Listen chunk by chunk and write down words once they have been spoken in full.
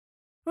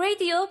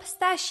رادیو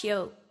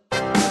پستاشیو.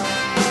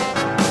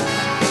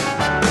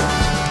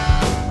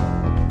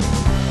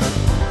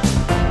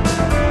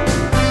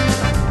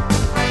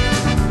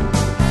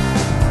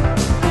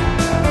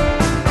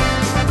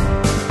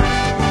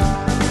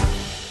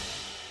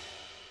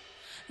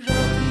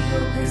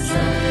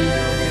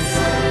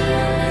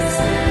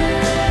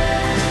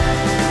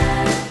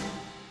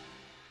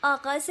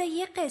 آغاز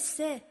یه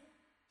قصه.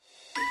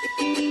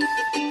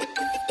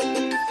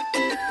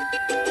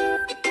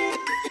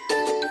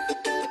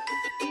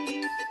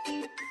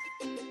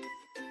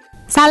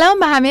 سلام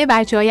به همه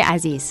بچه‌های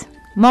عزیز.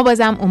 ما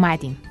بازم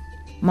اومدیم.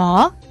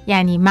 ما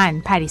یعنی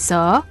من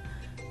پریسا،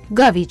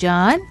 گاوی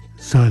جان،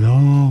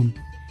 سلام،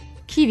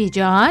 کیوی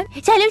جان،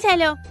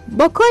 سلام،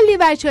 با کلی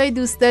بچه‌های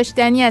دوست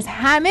داشتنی از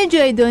همه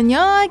جای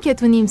دنیا که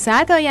تو نیم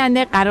ساعت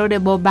آینده قراره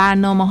با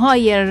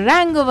برنامه‌های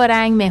رنگ و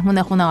رنگ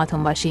مهمون خونه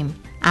هاتون باشیم.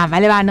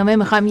 اول برنامه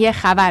میخوام یه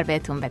خبر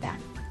بهتون بدم.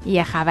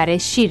 یه خبر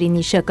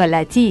شیرینی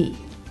شکلاتی.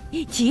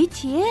 چیه؟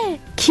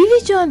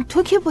 کیوی جان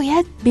تو که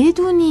باید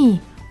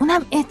بدونی،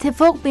 اونم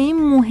اتفاق به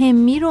این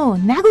مهمی رو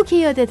نگو که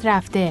یادت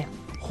رفته.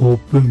 خب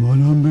به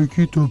منم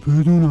بگی تا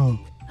بدونم.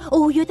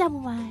 یادم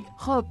اومد.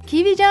 خب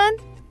کیوی جان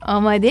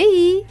آماده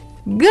ای؟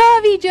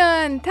 گاوی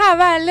جان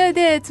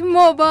تولدت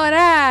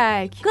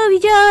مبارک. گاوی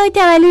جان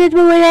تولدت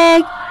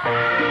مبارک.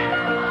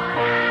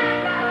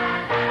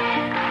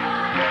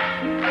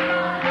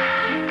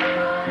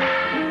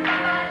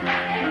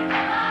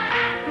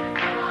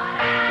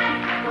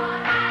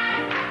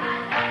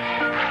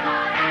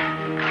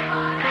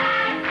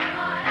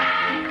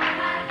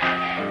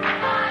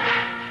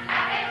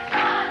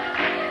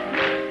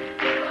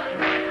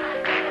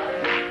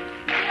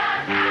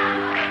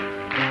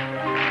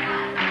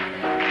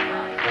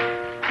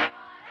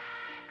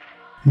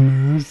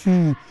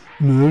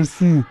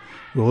 مرسی.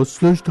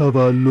 راستش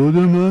تولد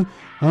من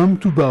هم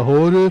تو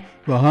بهاره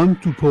و هم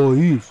تو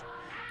پاییز،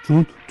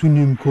 چون تو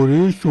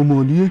نیمکره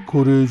شمالی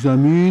کره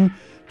زمین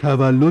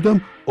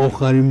تولدم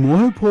آخرین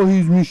ماه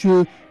پاییز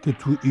میشه که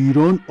تو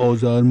ایران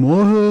آذر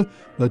ماهه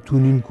و تو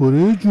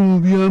نیمکره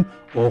جنوبی هم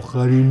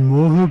آخرین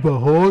ماه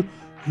بهار،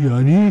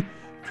 یعنی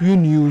توی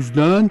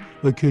نیوزلند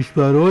و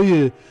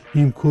کشورهای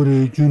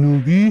نیمکره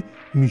جنوبی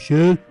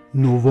میشه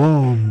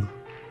نوامبر.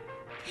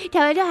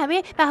 تولد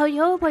همه بهاری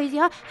ها و پاییزی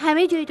ها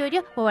همه جای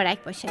دنیا مبارک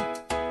باشه.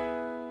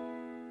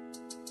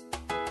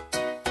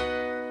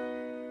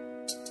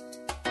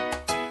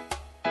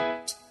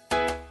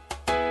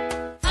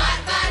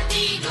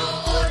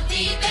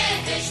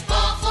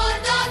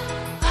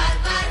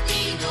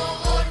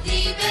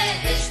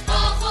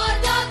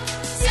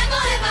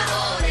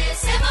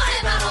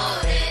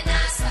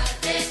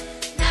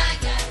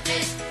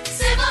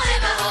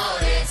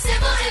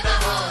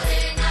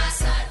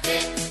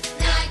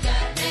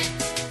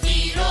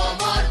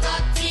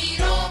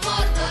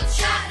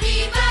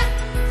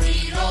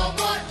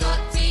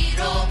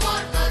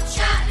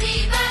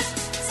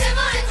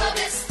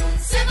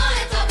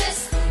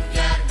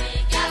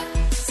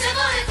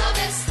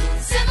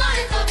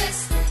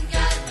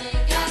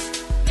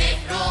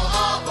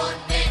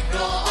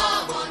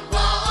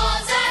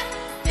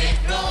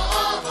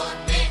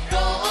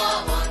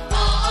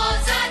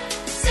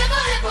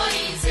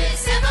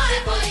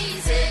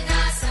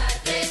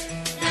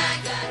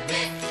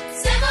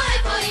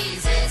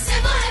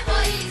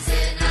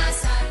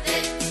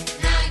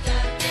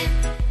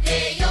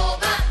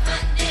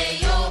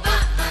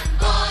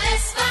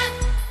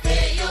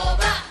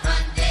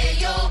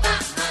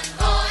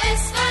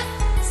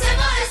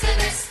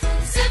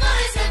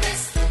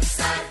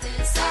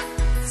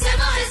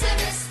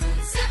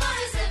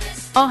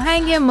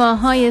 آهنگ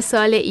ماه‌های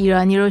سال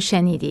ایرانی رو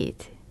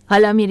شنیدید.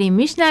 حالا میریم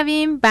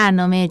میشنویم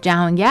برنامه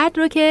جهانگرد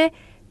رو که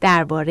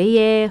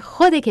درباره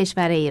خود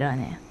کشور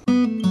ایرانه.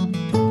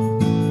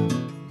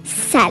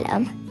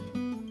 سلام.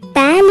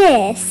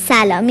 بله،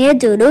 سلام یا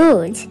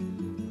درود.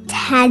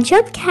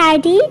 تعجب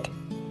کردید؟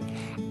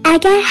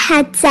 اگر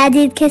حد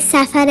زدید که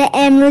سفر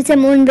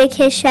امروزمون به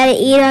کشور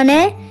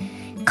ایرانه،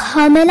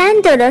 کاملا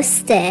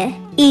درسته.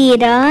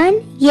 ایران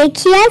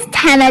یکی از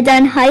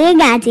تمدن‌های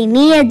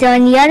قدیمی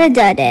دنیا رو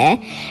داره،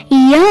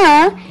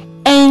 یا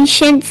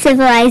Ancient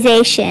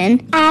Civilization.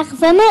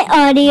 اقوام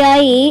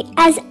آریایی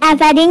از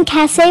اولین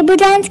کسایی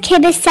بودند که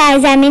به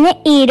سرزمین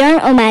ایران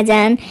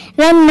اومدن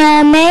و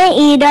نام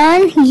ایران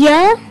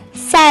یا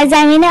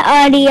سرزمین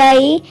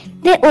آریایی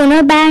به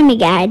اونا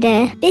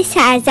برمیگرده. به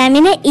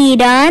سرزمین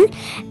ایران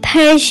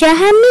پرژا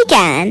هم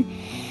میگن.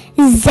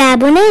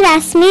 زبان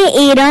رسمی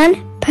ایران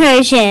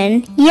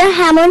پرژن یا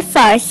همون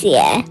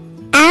فارسیه،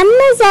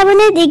 اما زبان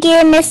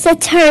دیگه مثل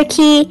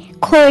ترکی،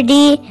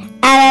 کردی،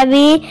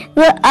 عربی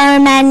و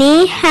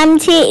آرمنی هم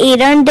توی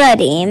ایران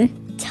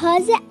داریم.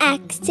 تازه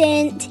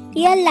اکسنت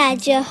یا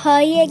لهجه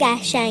های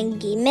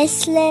قشنگی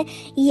مثل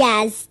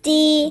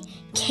یزدی،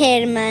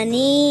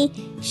 کرمانی،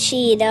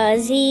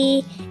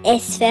 شیرازی،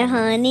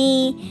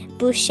 اصفهانی،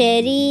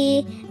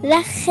 بوشهری و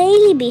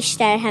خیلی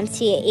بیشتر هم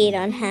توی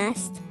ایران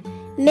هست.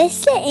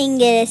 مثل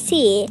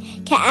انگلیسی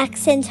که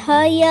اکسنت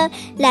ها یا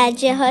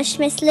لهجه هاش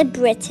مثل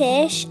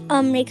بریتیش،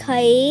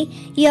 آمریکایی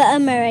یا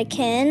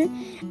امریکن،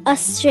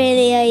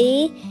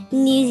 استرالیایی،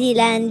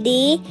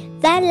 نیوزیلندی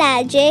و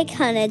لهجه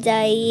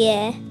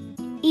کاناداییه.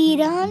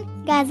 ایران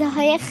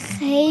غذاهای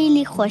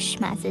خیلی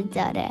خوشمزه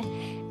داره،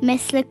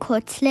 مثل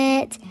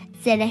کتلت،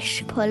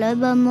 زرشک پلو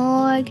با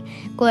مرغ،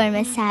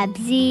 قرمه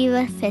سبزی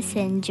و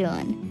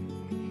فسنجون.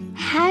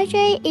 هر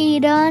جای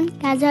ایران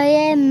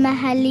غذای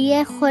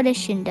محلی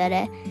خودشون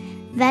داره،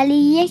 ولی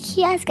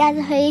یکی از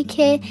غذاهایی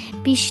که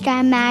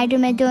بیشتر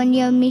مردم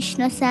دنیا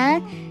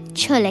میشناسن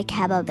چله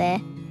کبابه.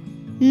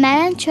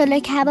 منم چله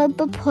کباب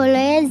با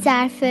پلو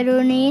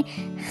زعفرونی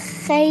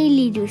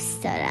خیلی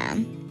دوست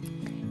دارم.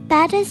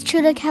 بعد از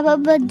چله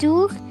کباب با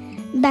دوغ،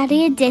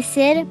 برای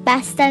دسر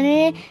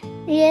بستنی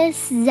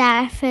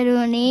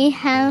زعفرونی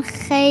هم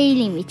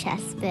خیلی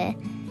میچسبه.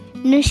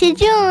 نوش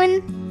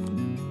جون.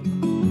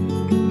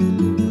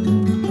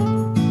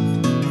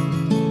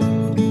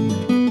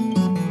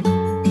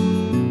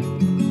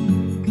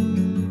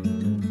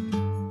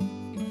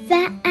 و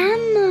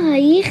اما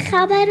یه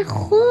خبر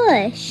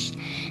خوش،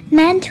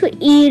 من تو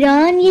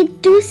ایران یه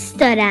دوست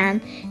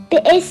دارم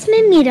به اسم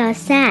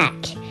میراسک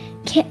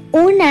که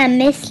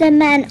اونم مثل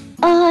من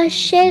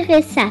عاشق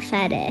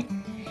سفره.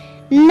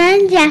 من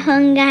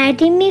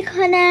جهانگردی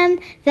میکنم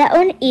و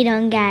اون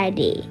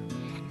ایرانگردی.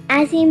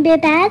 از این به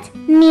بعد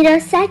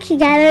میراسک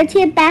قراره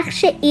توی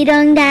بخش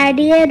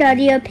ایرانگردی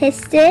رادیو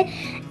پسته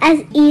از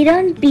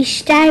ایران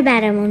بیشتر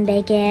برامون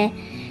بگه.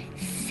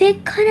 فکر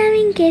کنم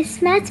این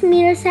قسمت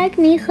میراسک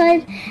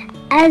میخواد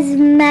از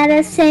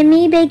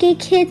مراسمی بگه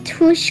که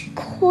توش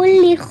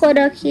کلی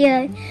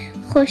خوراکی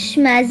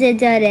خوشمزه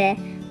داره.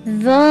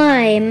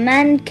 وای،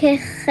 من که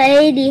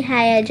خیلی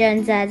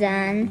هیجان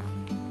زدم.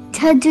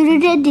 تا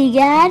درود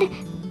دیگر،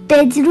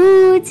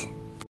 بدرود.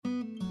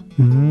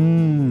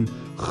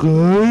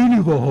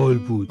 خیلی باحال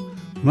بود.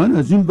 من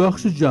از این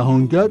بخش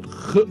جهانگرد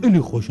خیلی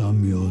خوشم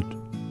میاد.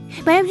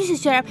 منم دوستش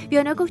دارم.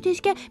 بیانا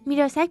گفتش که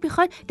میراسک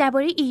میخواد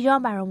درباره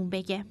ایران برامون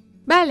بگه.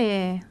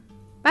 بله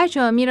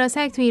بچه‌ها،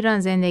 میراسک تو ایران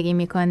زندگی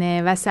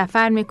میکنه و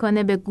سفر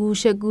میکنه به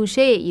گوشه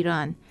گوشه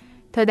ایران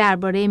تا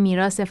درباره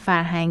میراث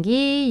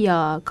فرهنگی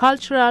یا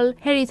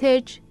cultural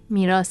heritage،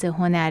 میراث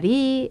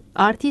هنری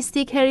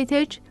artistic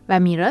heritage و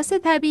میراث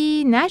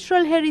طبیعی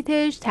natural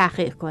heritage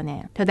تحقیق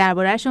کنه تا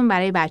درباره‌شون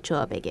برای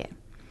بچه‌ها بگه.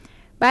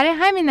 برای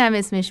همین هم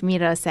اسمش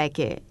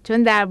میراسکه،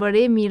 چون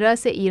درباره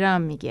میراث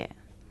ایران میگه.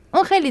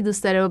 اون خیلی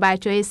دوست داره با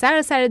بچه‌های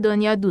سراسر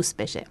دنیا دوست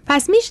بشه.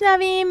 پس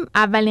میشنویم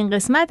اولین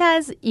قسمت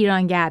از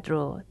ایرانگرد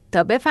رو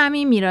تا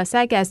بفهمیم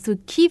میراسک از تو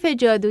کیف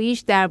جادوییش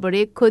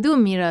درباره کدوم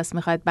میراث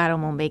میخواد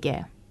برامون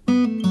بگه.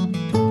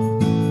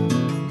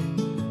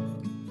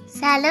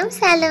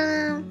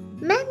 سلام،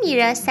 من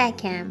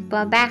میراسکم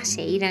با بخش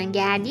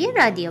ایرانگردی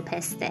رادیو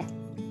پسته.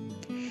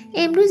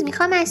 امروز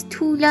میخوام از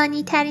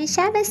طولانی ترین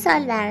شب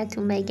سال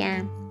براتون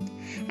بگم.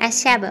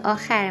 از شب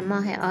آخر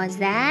ماه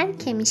آذر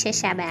که میشه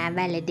شب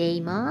اول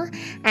دی ماه،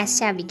 از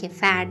شبی که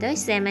فرداش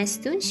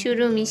زمستون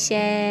شروع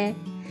میشه.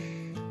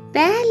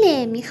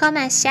 بله، میخوام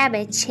از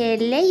شب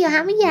چله یا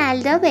همون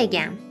یلدا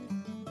بگم.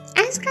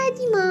 از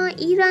قدیما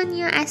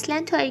ایرانی‌ها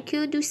اصلا تاریکی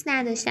رو دوست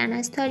نداشتن،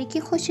 از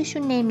تاریکی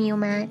خوششون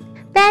نمیومد.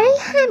 برای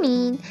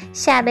همین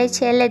شب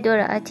چله دور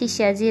آتیش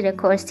یا زیر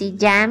کرسی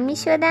جمع می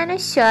شدن و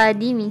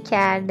شادی می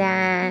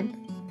کردن.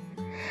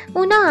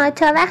 اونا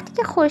تا وقتی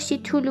که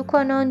خورشید طلوع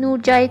کنه و نور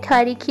جای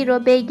تاریکی رو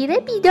بگیره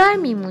بیدار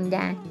می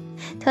موندن.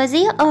 تازه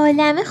یه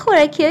عالمه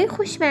خوراکی های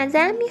خوشمزه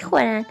هم می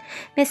خورن،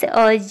 مثل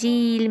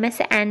آجیل،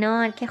 مثل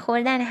انار که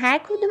خوردن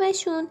هر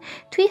کدومشون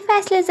توی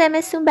فصل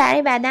زمستون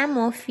برای بدن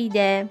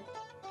مفیده.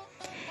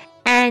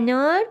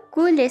 انار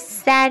گل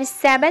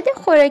سرسبد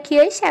خوراکی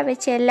های شب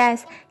چله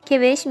است که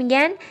بهش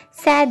میگن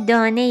 100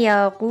 دانه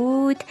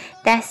یاقوت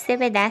دسته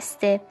به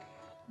دسته،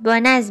 با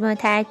نظم و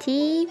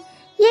ترتیب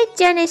یک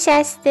جا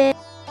نشسته.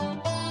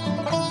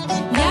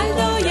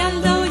 یلدا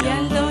یلدا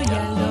یلدا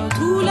یلدا،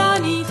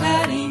 طولانی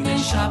ترین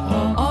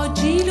شبها،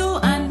 آجیل و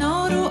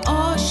انار و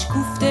آش،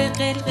 کوفته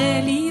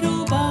قلقلی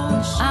رو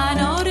باش،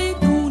 انار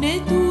دونه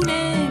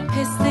دونه،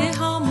 پسته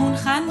هامون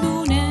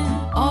خندونه،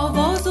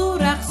 آواز و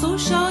رقص و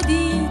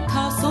شادی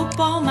تا صبح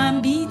با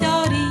من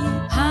بیداری،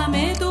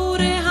 همه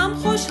دوره هم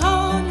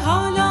خوشحال،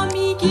 حالا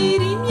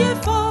میگیریم یه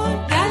فال.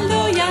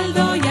 یلدا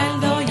یلدا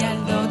یلدا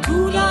یلدا،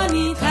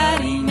 طولانی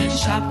ترین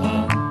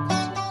شبها.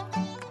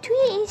 توی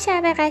این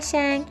شب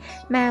قشنگ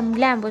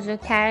معمولا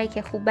بزرگترایی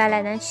که خوب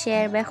بلدن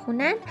شعر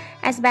بخونن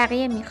از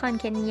بقیه میخوان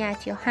که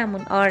نیت یا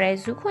همون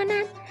آرزو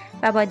کنن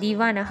و با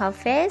دیوان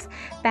حافظ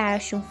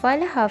براشون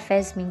فال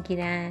حافظ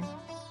میگیرن.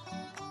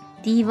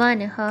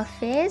 دیوان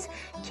حافظ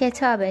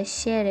کتاب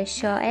شعر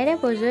شاعر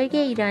بزرگ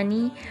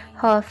ایرانی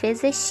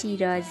حافظ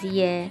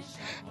شیرازیه.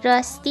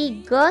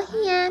 راستی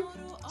گاهی هم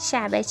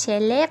شب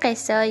چله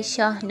قصه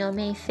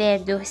شاهنامه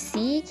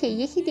فردوسی که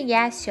یکی دیگه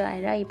از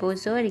شاعرای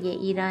بزرگ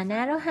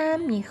ایرانه رو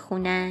هم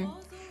میخونن.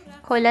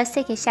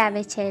 خلاصه که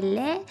شب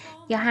چله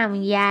یا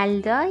همون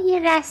یلدا یه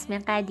رسم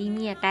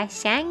قدیمی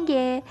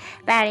قشنگه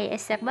برای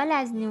استقبال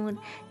از نور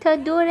تا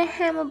دور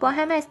هم و با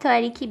هم از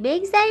تاریکی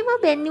بگذریم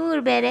و به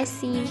نور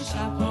برسیم.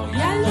 شبها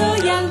یلدا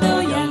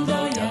یلدا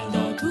یلدا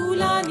یلدا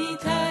طولانی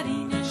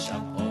ترین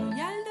شبها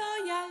یلدا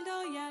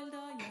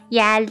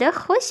یلدا یلدا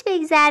خوش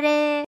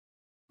بگذره.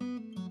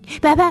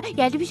 بابا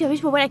یلدا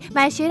پیشاپیش مبارک.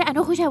 من شعر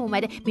انا خوشم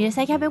اومده.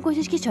 میرسک هم بهم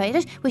گفتش که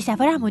شاعرش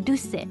مصطفی رحم‌الله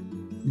دوسته.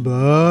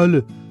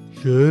 بله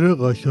شعر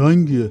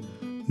قشنگیه.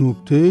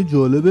 نکته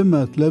جالب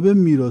مطلب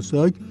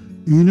میراسک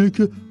اینه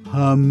که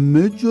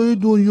همه جای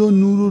دنیا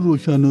نور و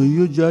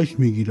روشنایی و جشن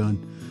میگیرن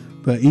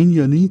و این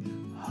یعنی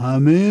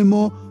همه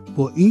ما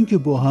با این که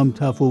با هم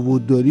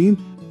تفاوت داریم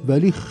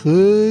ولی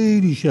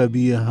خیلی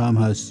شبیه هم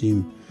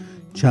هستیم.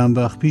 چند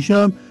وقت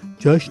پیشم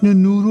جشن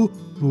نور و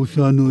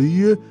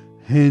روشنایی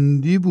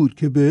هندی بود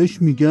که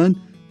بهش میگن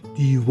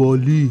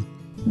دیوالی.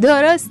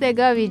 درسته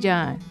گاوی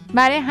جان.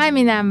 برای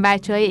همینم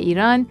بچهای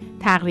ایران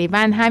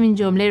تقریبا همین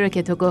جمله رو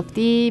که تو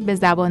گفتی به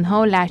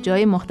زبانها و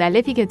لهجه‌های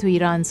مختلفی که تو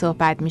ایران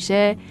صحبت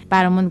میشه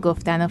برامون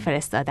گفتن و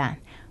فرستادن.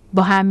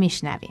 با هم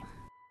میشنویم.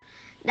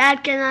 در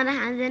کنار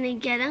هم زندگی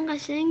کردن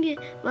قشنگه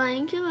با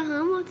اینکه با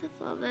هم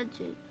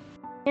متفاوتیم.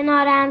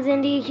 کنار هم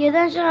زندگی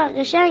کردن چقدر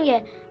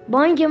قشنگه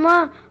با اینکه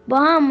ما با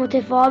هم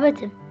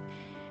متفاوتیم.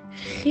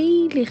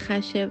 خیلی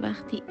خشه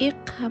وقتی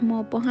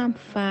ما با هم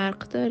فرق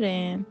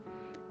داره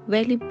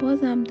ولی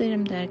بازم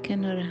داریم در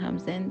کنار هم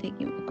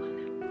زندگی میکنیم.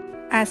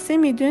 اصلی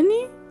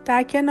میدونی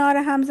در کنار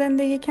هم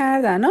زندگی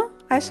کردن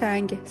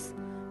قشنگ است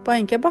با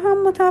اینکه با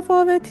هم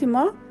متفاوتیم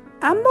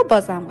اما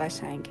بازم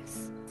قشنگ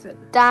است.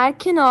 در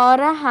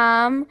کنار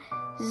هم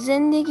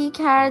زندگی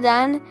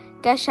کردن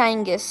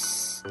قشنگ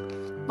است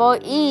با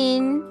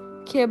این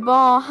که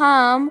با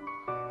هم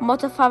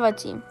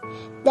متفاوتیم.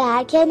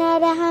 در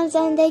کنار هم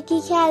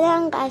زندگی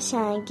کردن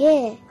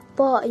قشنگه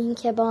با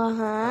اینکه با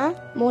هم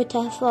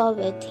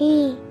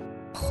متفاوتیم.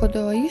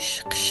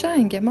 خداییش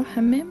قشنگه ما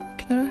همه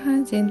کنار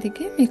هم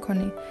زندگی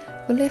میکنیم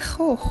ولی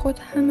خود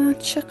همه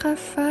چقدر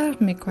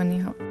فرق میکنی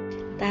ها.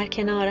 در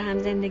کنار هم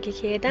زندگی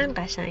کردن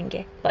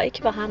قشنگه با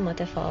اینکه با هم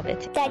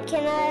متفاوتیم. در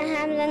کنار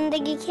هم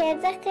زندگی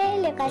کردن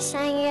خیلی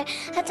قشنگه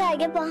حتی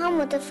اگه با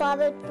هم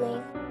متفاوت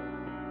بودیم.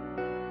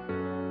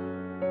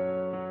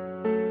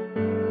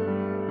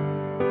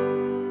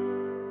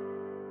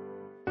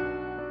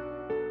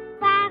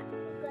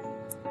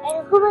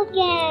 خوبه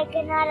که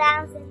کنار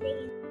هم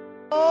زندگی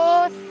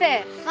ما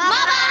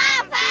با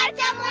هم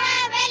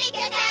فرقمونه ولی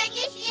که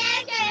تنگیش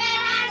اینه که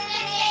هم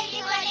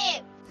زندگی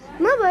کنیم.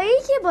 ما با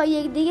اینکه با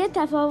یک دیگه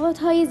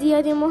تفاوت‌های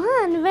زیادی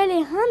مهن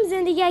ولی هم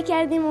زندگی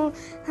کردیم و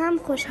هم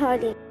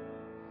خوشحالیم.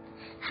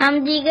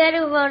 هم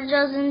دیگر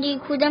ورجا زندگی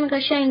کردن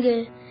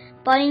قشنگه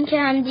با اینکه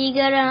هم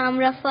دیگر هم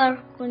را فرق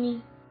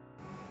کنیم.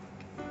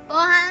 با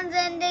هم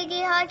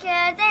زندگی ها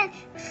کردن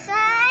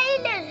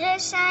خیلی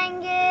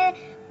قشنگه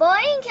با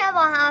اینکه با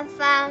هم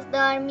فرق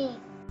داریم.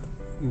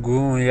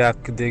 گو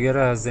یک دیگر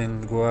از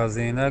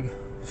گوازینگ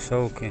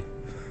شوکی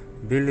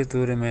بیلی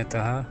توری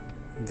میتها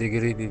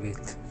دیگری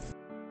بیبید.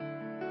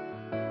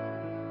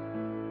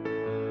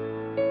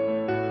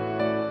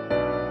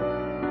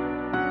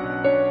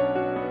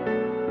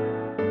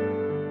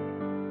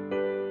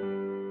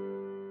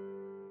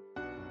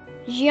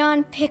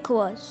 ژیان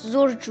پکوا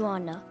زور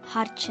جوانه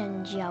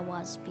هرچند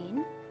جواز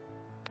bin.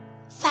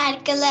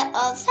 Farklı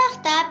olsak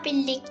da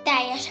birlikte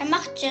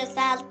yaşamak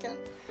güzeldi.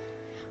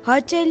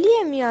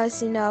 Haceli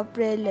miyasina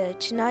brele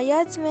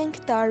çinayat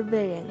menk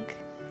darbering.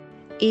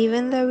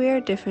 Even though we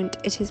are different,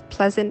 it is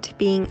pleasant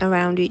being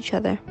around each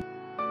other.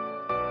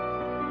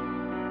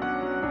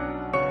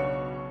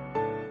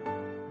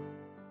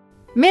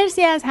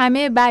 مرسی از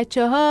همه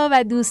بچه‌ها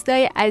و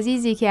دوستای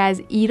عزیزی که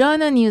از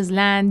ایران و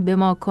نیوزلند به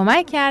ما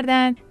کمک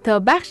کردن تا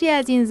بخشی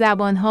از این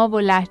زبان‌ها و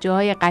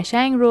لهجه‌های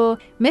قشنگ رو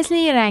مثل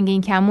یه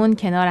رنگین کمون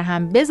کنار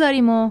هم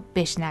بذاریم و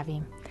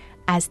بشنویم.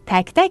 از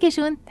تک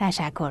تکشون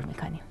تشکر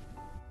میکنیم.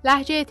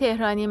 لهجه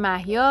تهرانی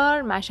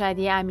مهیار،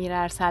 مشهدی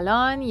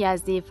امیرارسلان،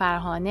 یزدی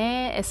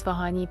فرهانه،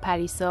 اصفهانی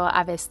پریسا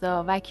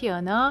اوستا و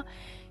کیانا،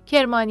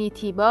 کرمانی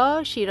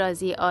تیبا،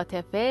 شیرازی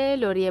عاطفه،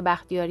 لوری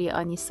بختیاری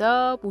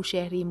آنیسا،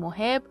 بوشهری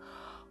محب،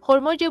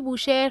 خرمج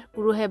بوشهر،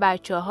 گروه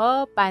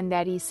بچه‌ها،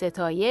 بندری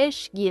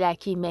ستایش،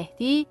 گیلکی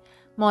مهدی،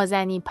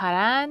 مازنی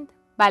پرند،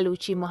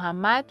 بلوچی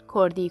محمد،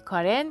 کردی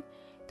کارن،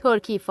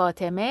 ترکی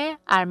فاطمه،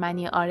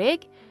 ارمنی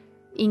آرگ،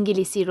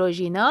 انگلیسی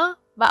روژینا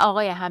و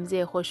آقای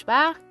حمزه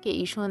خوشبخت که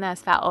ایشون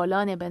از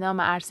فعالان به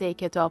نام عرصه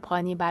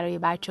کتابخوانی برای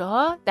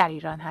بچه‌ها در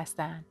ایران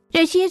هستند.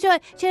 رشیه جان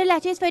چرا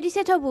لهجه اصفهانی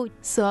 3 تا بود؟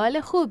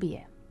 سوال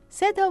خوبیه.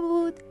 3 تا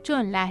بود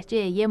چون لهجه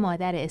یه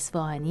مادر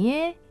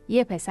اصفهانیه،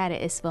 یه پسر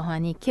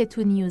اصفهانی که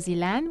تو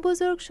نیوزیلند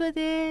بزرگ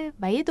شده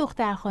و یه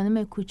دختر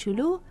خانم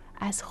کوچولو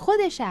از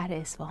خود شهر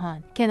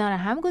اصفهان کنار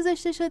هم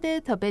گذاشته شده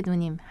تا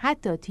بدونیم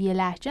حتی توی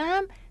لهجه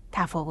هم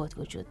تفاوت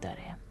وجود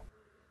داره.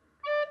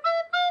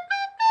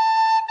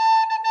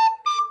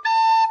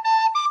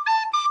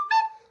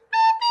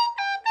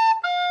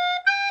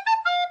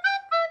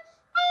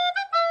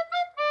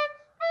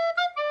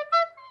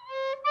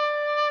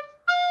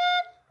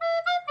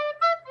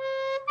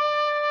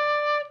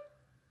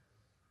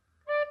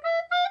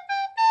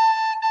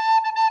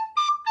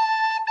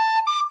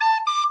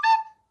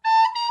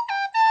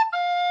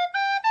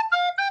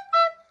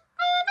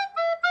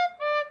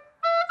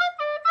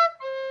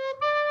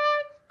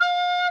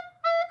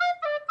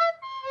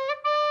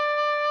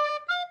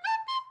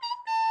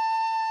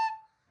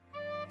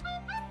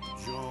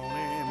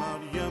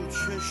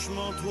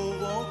 چشماتو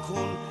وا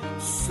کن،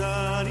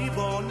 سری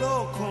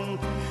بالا کن.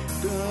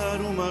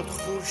 در اومد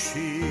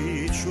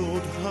خورشید،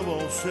 شد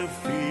هوا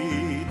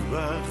سفید،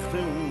 وقت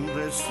اون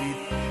رسید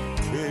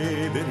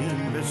که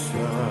بریم به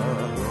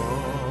صحرا.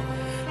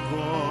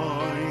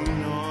 وای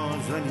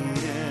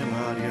نازنین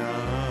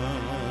مریم،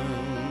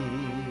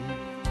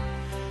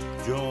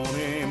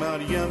 جان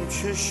مریم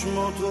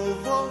چشماتو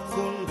وا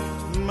کن،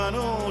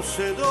 منو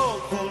صدا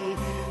کن.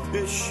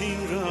 بشین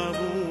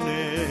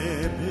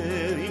روونه،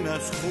 بریم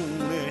از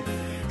خونه،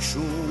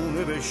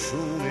 شونه به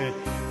شونه،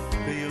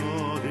 به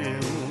یاد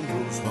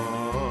اون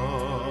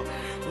روزها.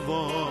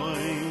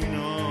 وای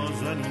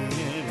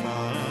نازنین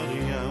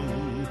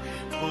مریم،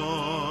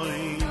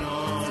 وای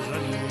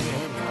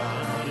نازنین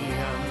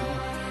مریم،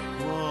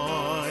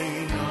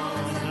 وای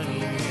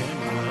نازنین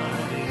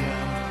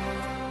مریم.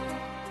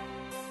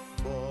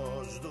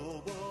 باز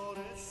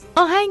دوباره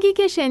آهنگی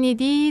که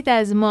شنیدید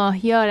از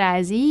ماهیار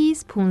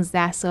عزیز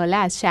 15 ساله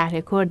از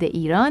شهر کرد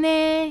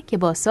ایرانه که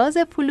با ساز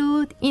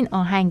فلوت این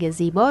آهنگ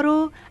زیبا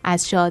رو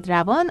از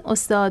شادروان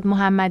استاد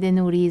محمد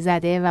نوری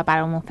زده و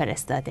برامون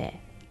فرستاده.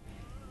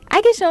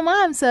 اگه شما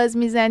هم ساز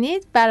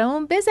میزنید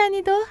برامون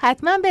بزنید و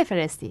حتما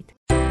بفرستید.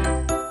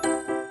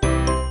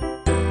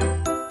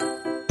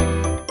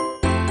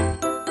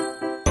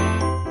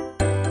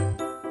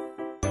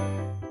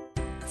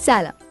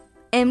 سلام.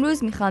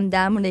 امروز میخوام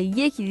در مورد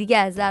یکی دیگه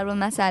از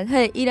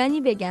ضرب‌المثل‌های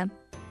ایرانی بگم.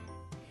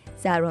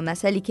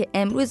 ضرب‌المثلی که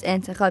امروز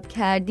انتخاب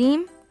کردیم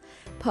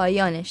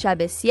پایان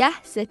شب سیاه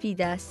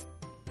سپید است.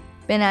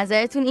 به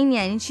نظرتون این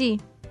یعنی چی؟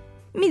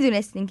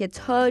 میدونستین که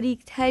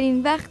تاریک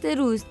ترین وقت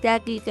روز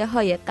دقیقه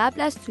های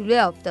قبل از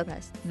طلوع آفتاب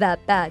است و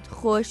بعد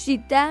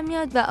خورشید در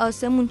میاد و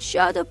آسمون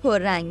شاد و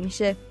پررنگ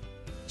میشه.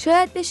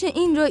 شاید بشه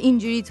این رو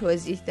اینجوری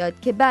توضیح داد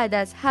که بعد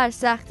از هر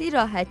سختی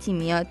راحتی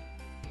میاد.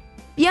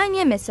 بیاین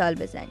یه مثال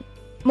بزنیم.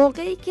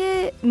 موقعی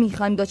که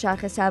میخوایم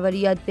دوچرخه سواری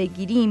یاد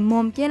بگیریم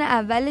ممکنه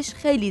اولش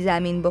خیلی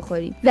زمین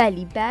بخوریم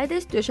ولی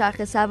بعدش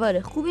دوچرخه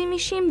سوار خوبی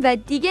میشیم و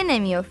دیگه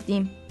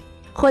نمیافتیم.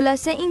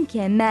 خلاصه این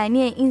که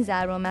معنی این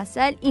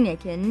ضرب‌المثل اینه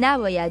که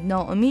نباید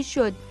ناامید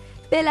شد،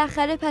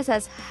 بالاخره پس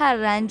از هر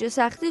رنج و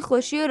سختی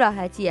خوشی و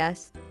راحتی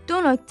است.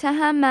 دو نکته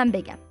هم من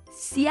بگم.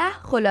 سیاه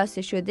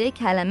خلاصه شده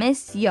کلمه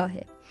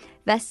سیاهه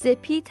و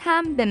سپید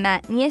هم به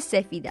معنی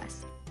سفید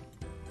است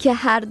که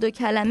هر دو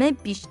کلمه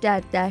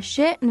بیشتر در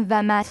شعر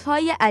و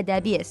متن‌های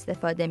ادبی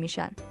استفاده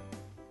میشن.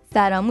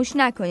 فراموش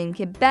نکنیم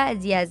که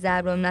بعضی از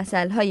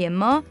ضرب‌المثل‌های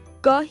ما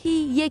گاهی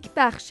یک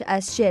بخش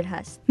از شعر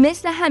هست،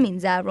 مثل همین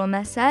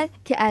ضرب‌المثل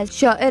که از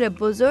شاعر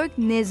بزرگ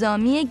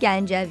نظامی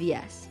گنجوی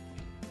است.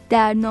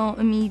 در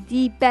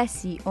ناامیدی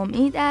بسی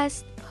امید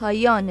است،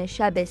 پایان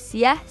شب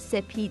سیاه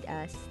سپید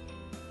است.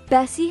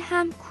 بسی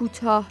هم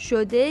کوتاه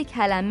شده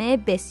کلمه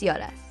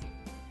بسیار است.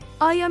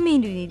 آیا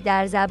میدونید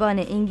در زبان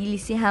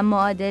انگلیسی هم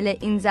معادل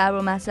این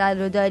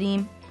ضرب‌المثل رو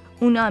داریم؟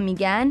 اونا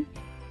میگن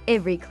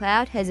Every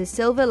cloud has a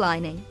silver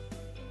lining.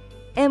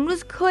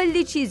 امروز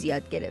کلی چیز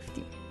یاد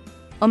گرفتیم.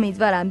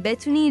 امیدوارم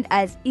بتونید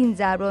از این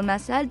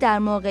ضرب‌المثل در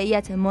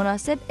موقعیت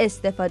مناسب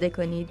استفاده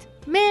کنید.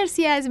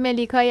 مرسی از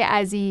ملیکای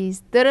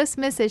عزیز. درست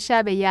مثل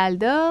شب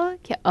یلدا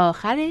که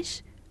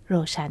آخرش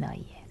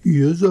روشناییه.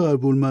 یه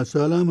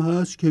ضرب‌المثل هم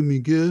هست که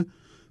میگه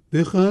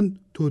بخند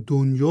تا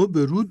دنیا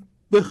به رود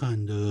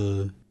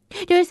بخنده.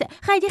 درسته،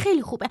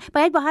 خیلی خوبه.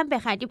 باید با هم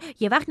بخندیم.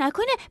 یه وقت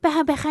نکنه به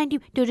هم بخندیم.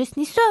 درست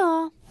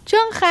نیستا؟ چون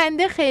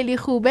خنده خیلی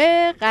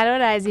خوبه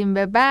قرار از این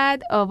به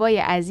بعد آوای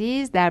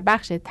عزیز در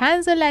بخش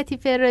طنز و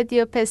لطیفه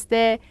رادیو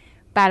پسته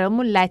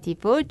برامون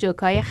لطیفه و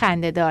جوکای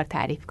خنده دار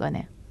تعریف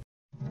کنه.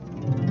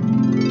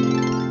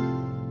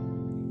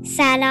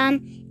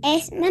 سلام،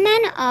 اسم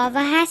من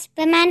آوا هست،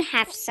 به من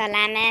 7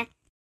 سالمه.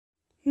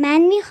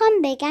 من میخوام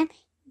بگم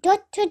 2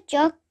 تا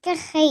جوک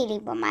خیلی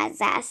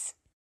بامزه است.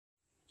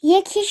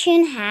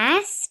 یکیشون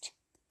هست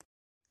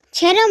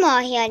چرا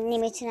ماهی‌ها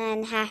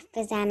نمیتونن حرف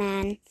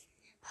بزنن؟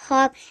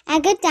 خب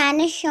اگه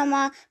دهن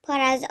شما پر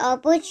از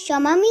آب بود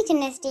شما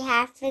میتونستی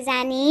حرف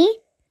بزنی؟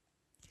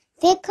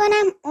 فکر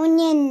کنم اون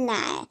یه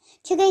نه،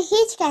 چون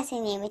هیچ کسی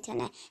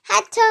نمیتونه،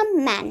 حتی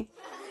من.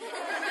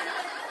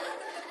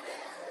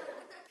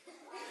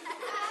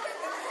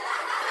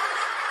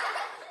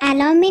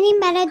 الان میریم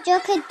برای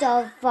جوک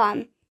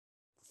دوم.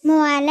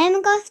 معلم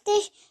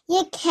گفتش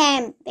یه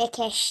کرم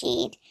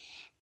بکشید.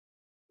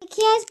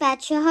 یکی از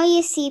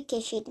بچه‌های سیب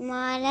کشید.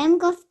 معلم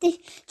گفتش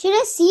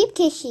چرا سیب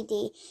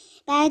کشیدی؟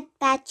 بعد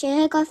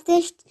بچه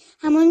گفتش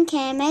همون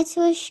کرمه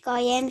توش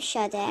قایم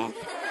شده.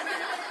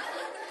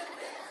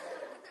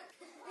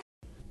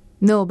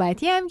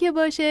 نوبتی هم که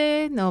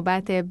باشه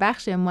نوبت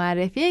بخش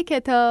معرفی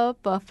کتاب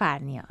با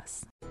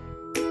فرنیاز.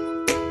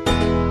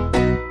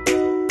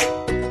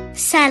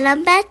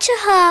 سلام بچه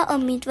ها،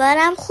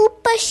 امیدوارم خوب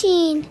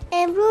باشین.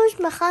 امروز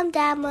میخوام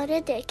در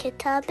مورد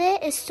کتاب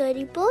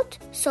استوری بود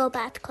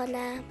صحبت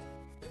کنم.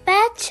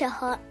 بچه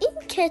ها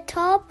این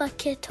کتاب با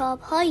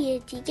کتاب های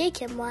دیگه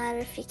که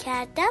معرفی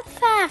کردم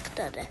فرق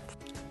داره.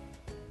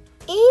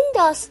 این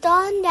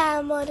داستان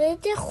در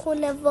مورد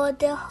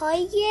خانواده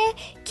هایی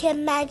که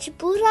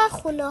مجبورن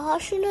خونه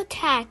هاشون رو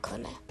ترک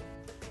کنن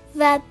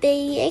و به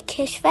یک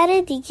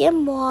کشور دیگه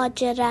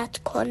مهاجرت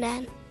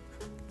کنن.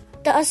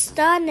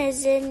 داستان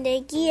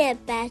زندگی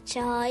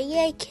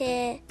بچه‌هایی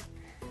که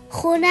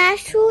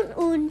خونه‌شون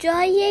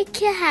اونجاییه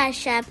که هر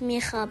شب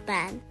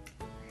میخوابن.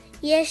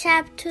 یه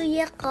شب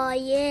توی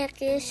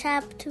قایق، یه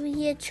شب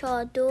توی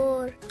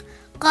چادر.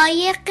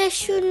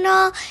 قایقشون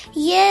رو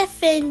یه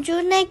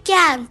فنجون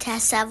گرم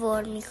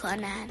تصور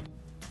میکنن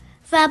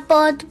و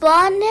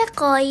بادبان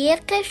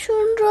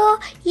قایقشون رو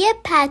یه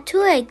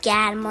پتو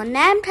گرم و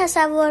نرم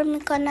تصور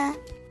میکنن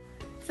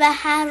و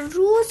هر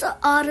روز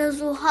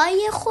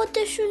آرزوهای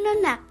خودشون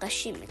رو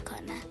نقاشی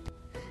میکنن.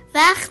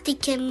 وقتی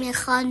که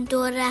میخوان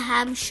دور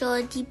هم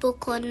شادی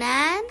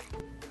بکنن،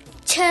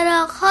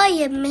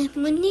 چراغ‌های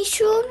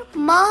مهمونیشون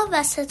ماه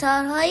و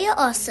ستارهای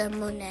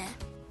آسمونه.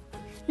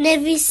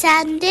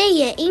 نویسنده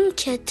این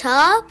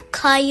کتاب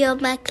کایو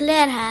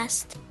مکلر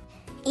هست.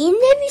 این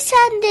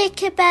نویسنده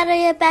که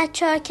برای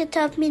بچه‌ها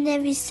کتاب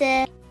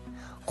می‌نویسه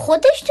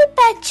خودش تو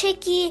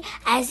بچگی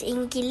از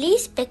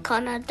انگلیس به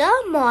کانادا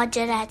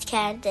مهاجرت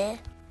کرده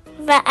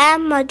و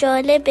اما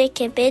جالبه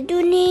که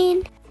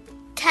بدونین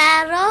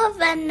طراح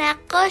و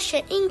نقاش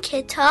این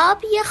کتاب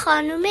یه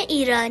خانم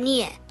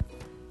ایرانیه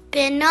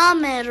به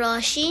نام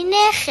راشین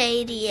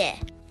خیریه.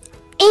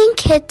 این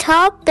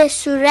کتاب به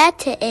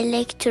صورت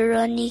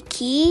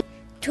الکترونیکی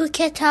تو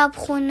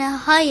کتابخونه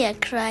های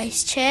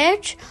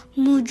کرایستچرچ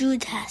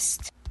موجود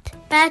هست.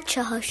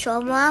 بچه ها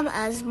شما هم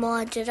از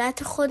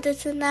مهاجرت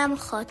خودتونم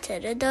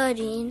خاطره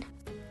دارین؟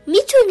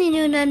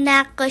 میتونین اونو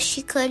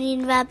نقاشی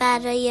کنین و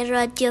برای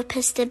رادیو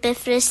پسته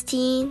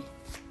بفرستین؟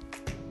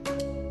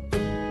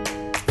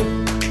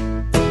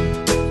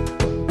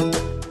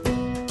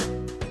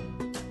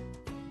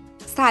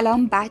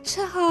 سلام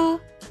بچه ها،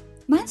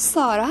 من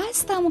سارا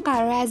هستم و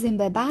قرار از این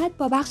به بعد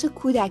با بخش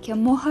کودک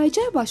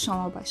مهاجر با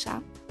شما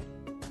باشم.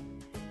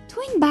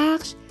 تو این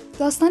بخش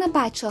داستان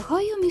بچه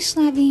هایی رو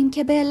میشنویم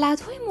که به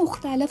علتهای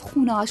مختلف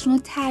خونه هاشون رو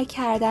ترک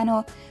کردن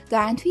و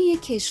دارن توی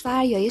یک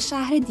کشور یا یه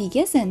شهر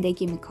دیگه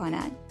زندگی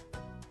میکنن.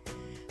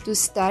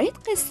 دوست دارید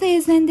قصه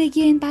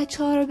زندگی این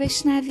بچه ها رو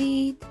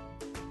بشنوید؟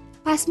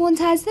 پس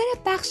منتظر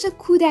بخش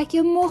کودک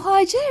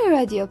مهاجر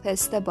رادیو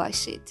پسته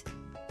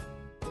باشید.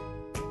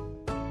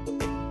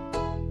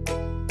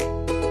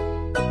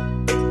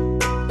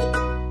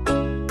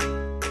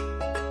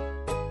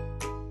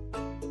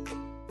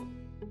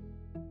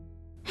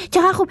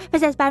 چقدر خوب.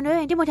 پس از برنامه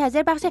آینده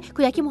منتظر بخش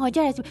کودکی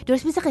مهاجر هستیم.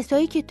 درست مثل قصه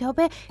های کتاب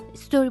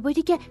استوری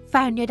بودی که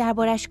فرنیا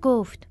دربارش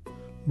گفت.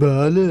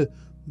 بله،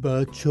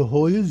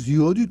 بچه‌های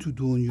زیادی تو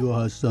دنیا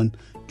هستن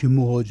که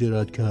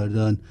مهاجرت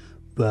کردن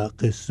و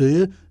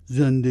قصه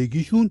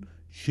زندگیشون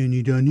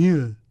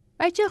شنیدنیه.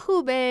 بچه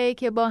خوبه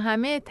که با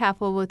همه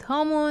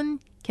تفاوت‌هامون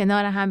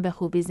کنار هم به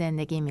خوبی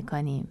زندگی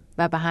میکنیم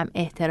و به هم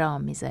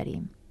احترام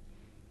میذاریم.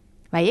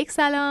 و یک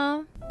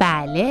سلام.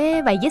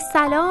 بله، و یه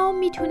سلام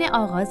میتونه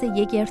آغاز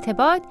یک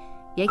ارتباط،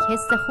 یک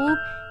حس خوب،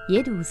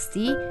 یه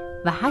دوستی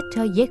و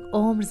حتی یک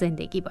عمر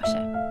زندگی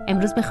باشه.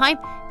 امروز میخوایم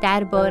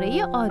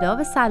درباره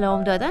آداب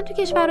سلام دادن تو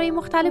کشورهای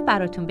مختلف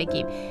براتون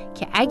بگیم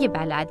که اگه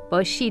بلد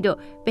باشید و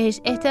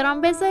بهش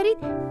احترام بذارید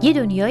یه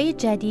دنیای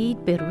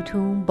جدید به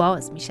روتون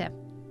باز میشه.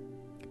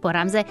 با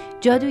رمز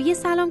جادویی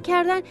سلام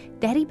کردن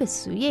دری به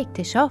سوی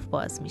اکتشاف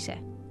باز میشه.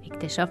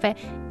 اکتشاف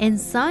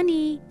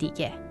انسانی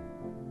دیگه،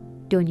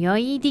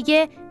 دنیایی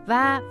دیگه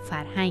و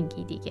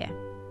فرهنگی دیگه.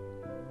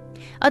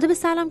 آداب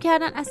سلام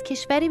کردن از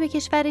کشوری به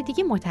کشور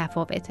دیگه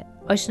متفاوته.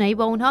 آشنایی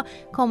با اونها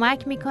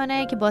کمک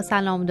میکنه که با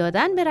سلام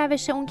دادن به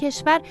روش اون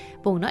کشور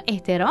به اونها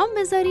احترام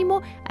بذاریم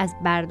و از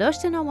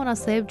برداشت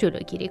نامناسب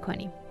جلوگیری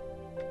کنیم.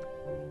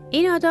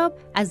 این آداب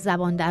از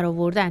زبان در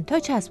آوردن تا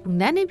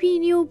چسبوندن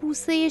بینی و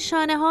بوسه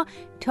شانه ها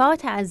تا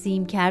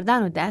تعظیم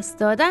کردن و دست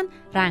دادن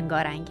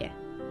رنگارنگه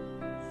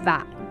و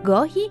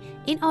گاهی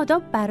این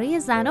آداب برای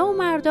زنها و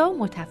مردا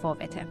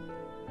متفاوته.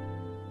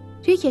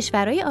 توی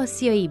کشورهای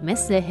آسیایی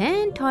مثل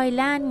هند،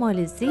 تایلند،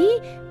 مالزی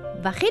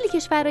و خیلی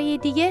کشورهای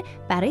دیگه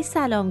برای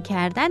سلام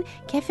کردن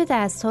کف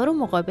دست‌ها رو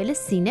مقابل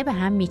سینه به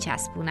هم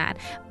میچسبونن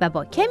و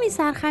با کمی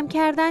سرخم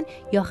کردن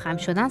یا خم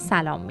شدن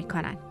سلام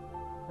میکنن.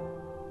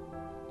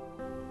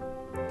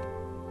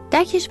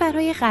 در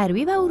کشورهای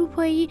غربی و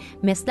اروپایی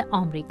مثل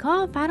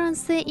آمریکا،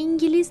 فرانسه،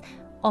 انگلیس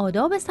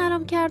آداب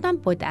سلام کردن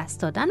با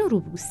دست دادن و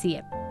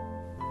روبوسیه.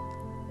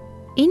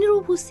 این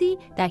روبوسی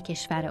در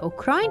کشور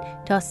اوکراین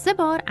تا 3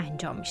 بار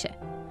انجام میشه.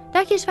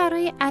 در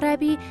کشورهای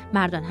عربی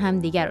مردان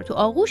همدیگر رو تو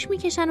آغوش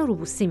میکشن و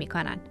روبوسی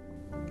میکنن.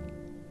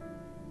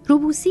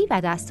 روبوسی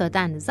و دست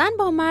دادن زن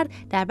با مرد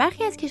در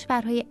برخی از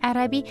کشورهای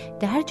عربی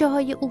در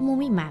جاهای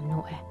عمومی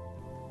ممنوعه.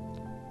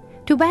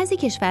 تو بعضی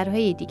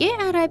کشورهای دیگه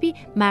عربی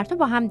مردها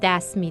با هم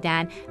دست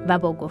میدن و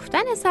با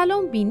گفتن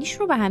سلام بینیش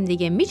رو به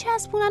همدیگه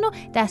میچسبونن و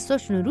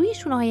دستاشون رو روی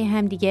شونه‌های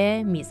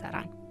همدیگه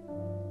میذارن.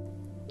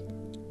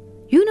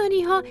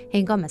 یونانی ها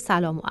هنگام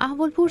سلام و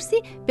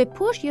احوالپرسی به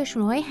پشت یا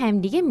شونه‌های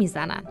همدیگه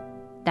میزنن.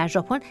 در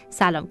ژاپن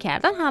سلام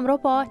کردن همراه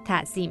با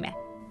تعظیمه.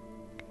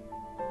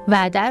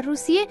 و در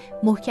روسیه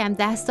محکم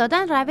دست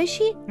دادن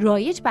روشی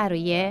رایج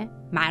برای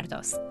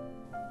مرداست.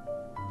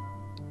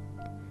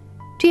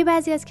 توی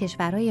بعضی از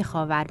کشورهای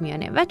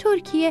خاورمیانه و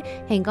ترکیه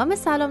هنگام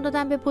سلام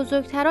دادن به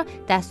بزرگترا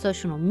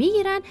دستاشون رو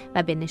میگیرن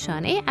و به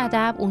نشانه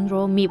ادب اون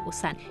رو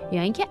میبوسن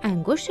یا اینکه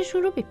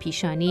انگشتشون رو به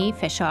پیشانی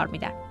فشار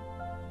میدن.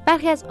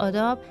 برخی از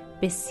آداب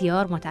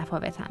بسیار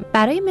متفاوتن.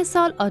 برای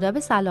مثال آداب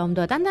سلام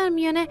دادن در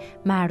میان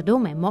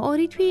مردم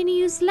مائوری توی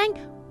نیوزلند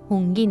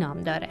هونگی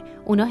نام داره.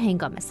 اونا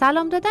هنگام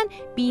سلام دادن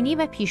بینی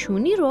و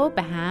پیشونی رو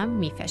به هم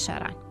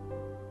میفشارن.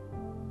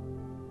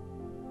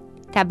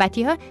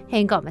 تبتی ها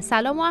هنگام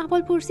سلام و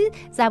احوال پرسید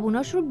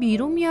زبوناش رو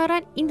بیرون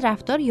میارن. این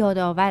رفتار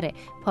یادآور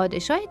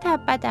پادشاه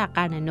تبت در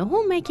قرن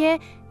نهمه که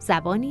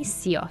زبانی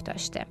سیاه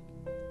داشته.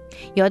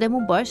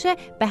 یادمون باشه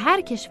به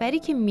هر کشوری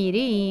که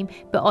میریم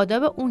به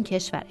آداب اون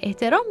کشور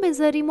احترام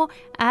بذاریم و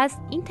از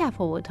این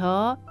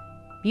تفاوت‌ها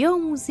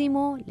بیاموزیم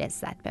و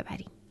لذت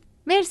ببریم.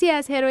 مرسی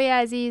از هروی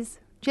عزیز.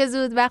 چه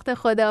زود وقت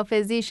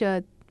خداحافظی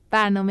شد.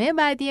 برنامه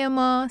بعدی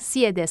ما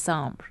 30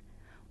 دسامبر.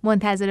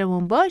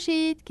 منتظرمون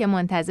باشید که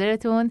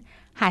منتظرتون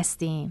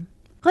هستیم.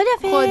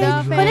 خدافظ.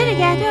 خدا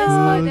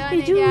نگهدار. خدا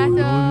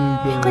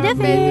نگهدار.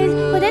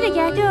 خدافظ. خدا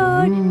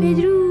نگهدار.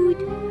 بدرود.